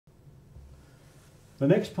The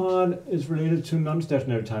next part is related to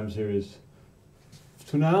non-stationary time series.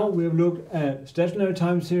 So now we have looked at stationary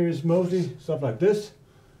time series, mostly stuff like this,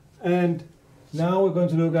 and now we're going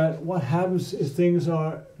to look at what happens if things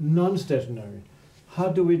are non-stationary. How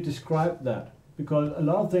do we describe that? Because a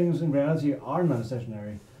lot of things in reality are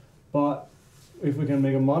non-stationary, but if we can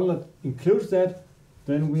make a model that includes that,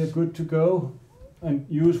 then we are good to go and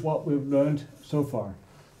use what we've learned so far.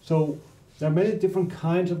 So there are many different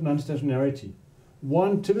kinds of non-stationarity.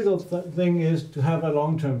 One typical thing is to have a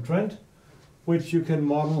long-term trend, which you can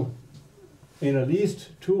model in at least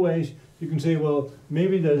two ways. You can say, well,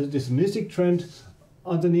 maybe there's a deterministic trend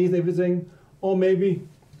underneath everything, or maybe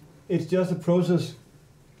it's just a process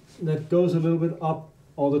that goes a little bit up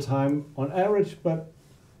all the time on average, but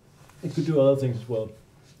it could do other things as well.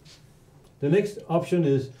 The next option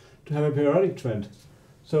is to have a periodic trend.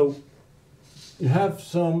 So you have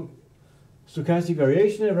some stochastic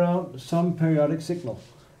variation around some periodic signal.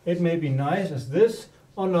 It may be nice as this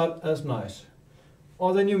or not as nice.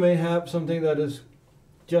 Or then you may have something that is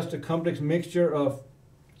just a complex mixture of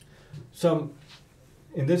some,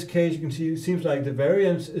 in this case you can see it seems like the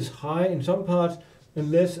variance is high in some parts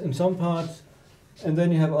and less in some parts, and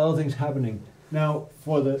then you have other things happening. Now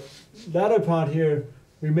for the latter part here,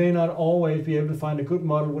 we may not always be able to find a good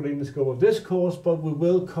model within the scope of this course, but we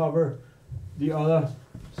will cover the other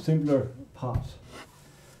simpler parts.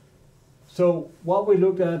 So what we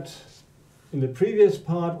looked at in the previous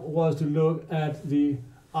part was to look at the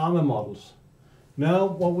ARIMA models. Now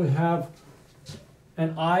what we have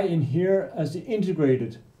an I in here as the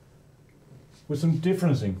integrated with some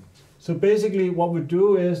differencing. So basically what we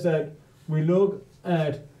do is that we look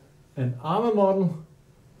at an ARIMA model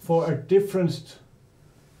for a differenced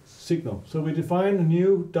signal. So we define a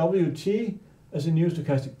new WT as a new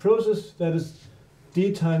stochastic process that is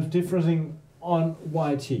D times differencing on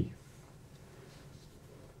YT.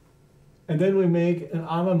 And then we make an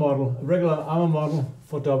ARIMA model, a regular ARIMA model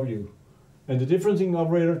for W. And the differencing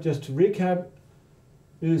operator, just to recap,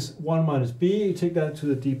 is 1 minus B. You take that to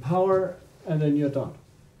the D power, and then you're done.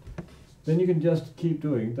 Then you can just keep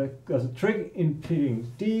doing. There's a trick in picking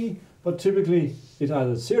D, but typically it's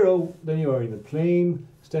either 0, then you are in the plain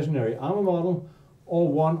stationary ARIMA model, or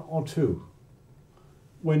 1 or 2.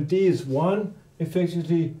 When D is 1,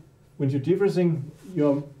 effectively, when you're differencing,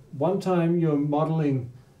 one time you're modeling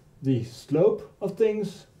the slope of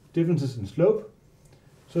things, differences in slope.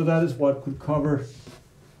 So that is what could cover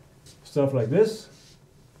stuff like this.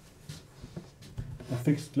 A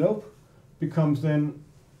fixed slope becomes then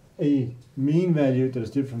a mean value that is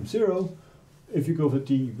different from 0. If you go for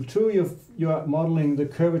D equal 2, you are modeling the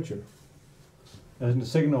curvature as in the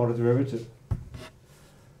second order derivative.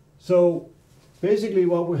 So basically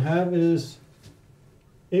what we have is,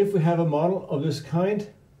 if we have a model of this kind,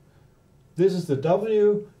 this is the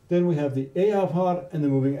W, then we have the AR part and the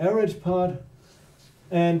moving average part.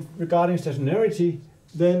 And regarding stationarity,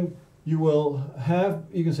 then you will have,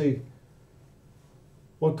 you can say,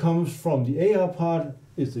 what comes from the AR part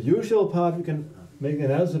is the usual part. We can make an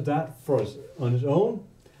analysis of that for us on its own.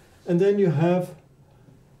 And then you have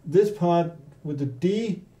this part with the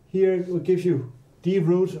D here, it gives you D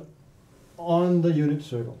roots on the unit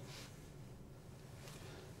circle.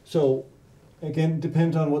 So again, it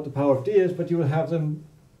depends on what the power of D is, but you will have them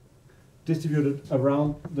distributed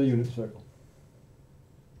around the unit circle.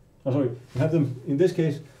 Oh, sorry, you have them, in this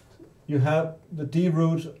case, you have the D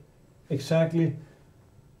roots exactly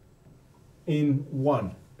in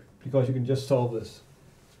 1, because you can just solve this.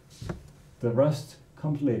 The rest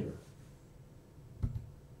comes later,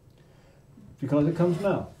 because it comes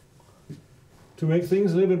now. To make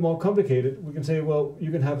things a little bit more complicated, we can say, well,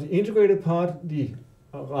 you can have the integrated part, the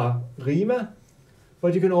ARIMA,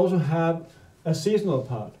 but you can also have a seasonal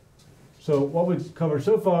part. So what we've covered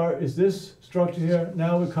so far is this structure here.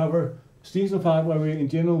 Now we cover seasonal part, where we in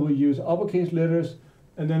general will use uppercase letters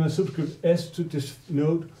and then a subscript S to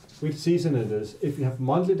denote which season it is. If you have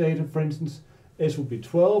monthly data, for instance, S would be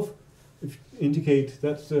 12, if indicate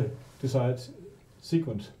that's the desired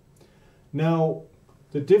sequence. Now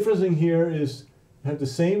the differencing here is, you have the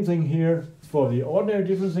same thing here for the ordinary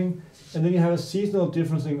differencing, and then you have a seasonal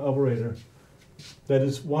differencing operator that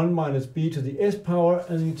is 1 minus B to the S power,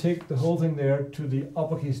 and you take the whole thing there to the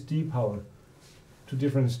uppercase D power to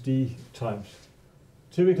difference D times.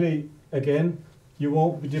 Typically, again, you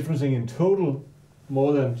won't be differencing in total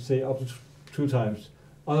more than, say, up to 2 times.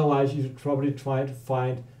 Otherwise, you should probably try to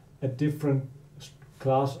find a different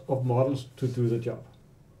class of models to do the job.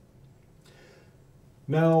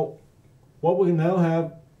 Now, what we now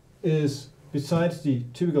have is, besides the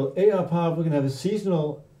typical AR part, we can have a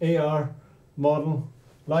seasonal AR model.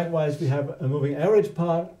 Likewise, we have a moving average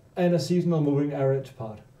part and a seasonal moving average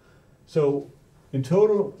part. So in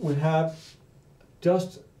total, we have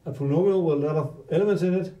just a polynomial with a lot of elements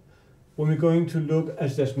in it. When we're going to look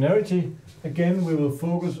at stationarity, again, we will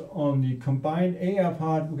focus on the combined AR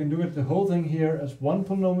part. We can look at the whole thing here as one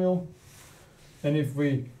polynomial. And if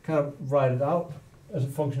we kind of write it out as a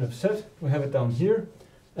function of z, we have it down here.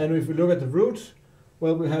 And if we look at the roots,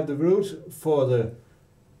 well, we have the roots for the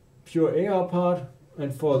pure AR part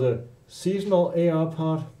and for the seasonal AR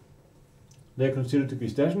part. They're considered to be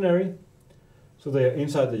stationary, so they are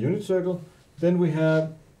inside the unit circle. Then we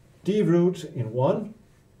have d roots in 1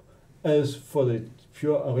 as for the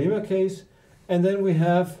pure ARIMA case, and then we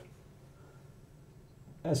have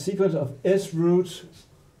a sequence of s roots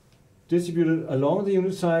distributed along the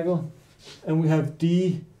unit cycle, and we have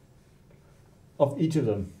d of each of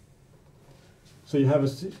them. So you have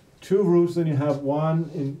 2 roots, then you have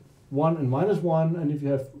 1 and -1, and if you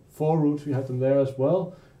have 4 roots, you have them there as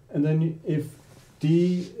well. And then if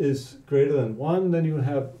d is greater than 1, then you will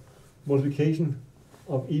have multiplication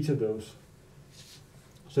of each of those.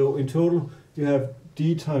 So in total, you have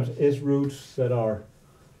d times s roots that are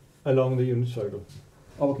along the unit circle.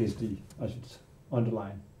 Uppercase d, I should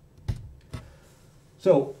underline.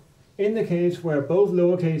 So in the case where both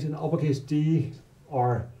lowercase and uppercase d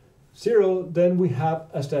are 0, then we have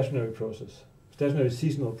a stationary process, stationary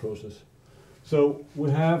seasonal process. So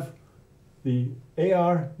we have the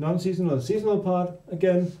AR non-seasonal and seasonal part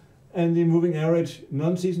again, and the moving average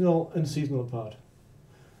non-seasonal and seasonal part.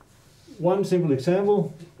 One simple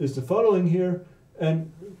example is the following here,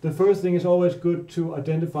 and the first thing is always good to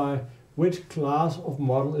identify which class of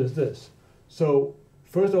model is this. So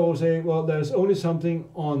first of all, say, well, there's only something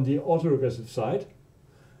on the autoregressive side,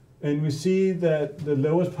 and we see that the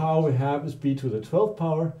lowest power we have is b to the 12th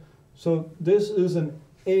power. So this is an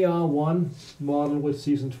AR1 model with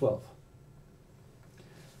season 12.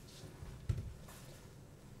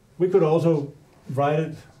 We could also write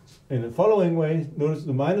it in the following way. Notice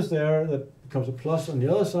the minus there, that becomes a plus on the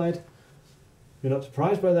other side. You're not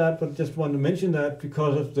surprised by that, but just want to mention that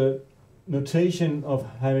because of the notation of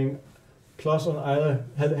having plus on either,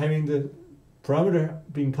 having the parameter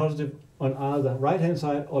being positive on either the right-hand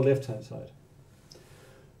side or left-hand side.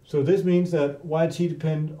 So this means that yt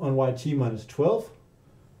depend on yt minus 12.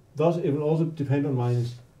 Thus, it will also depend on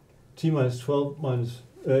t minus 12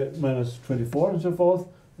 minus 24 and so forth,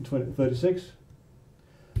 and 36.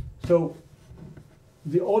 So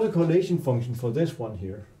the autocorrelation function for this one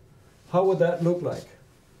here, how would that look like?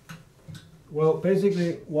 Well,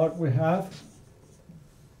 basically what we have,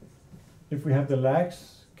 if we have the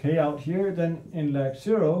lags k out here, then in lag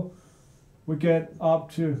 0, we get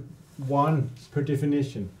up to 1 per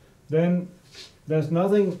definition. Then there's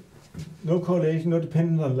nothing, no correlation, no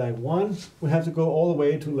dependence on lag 1. We have to go all the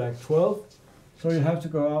way to lag 12. So you have to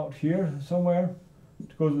go out here somewhere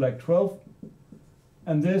to go to lag 12.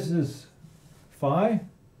 And this is phi.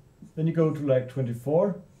 Then you go to lag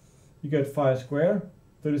 24. You get phi square.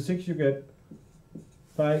 36 you get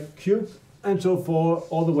phi cubed, and so forth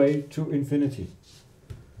all the way to infinity.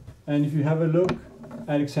 And if you have a look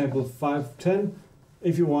at example 510,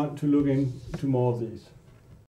 if you want to look into more of these.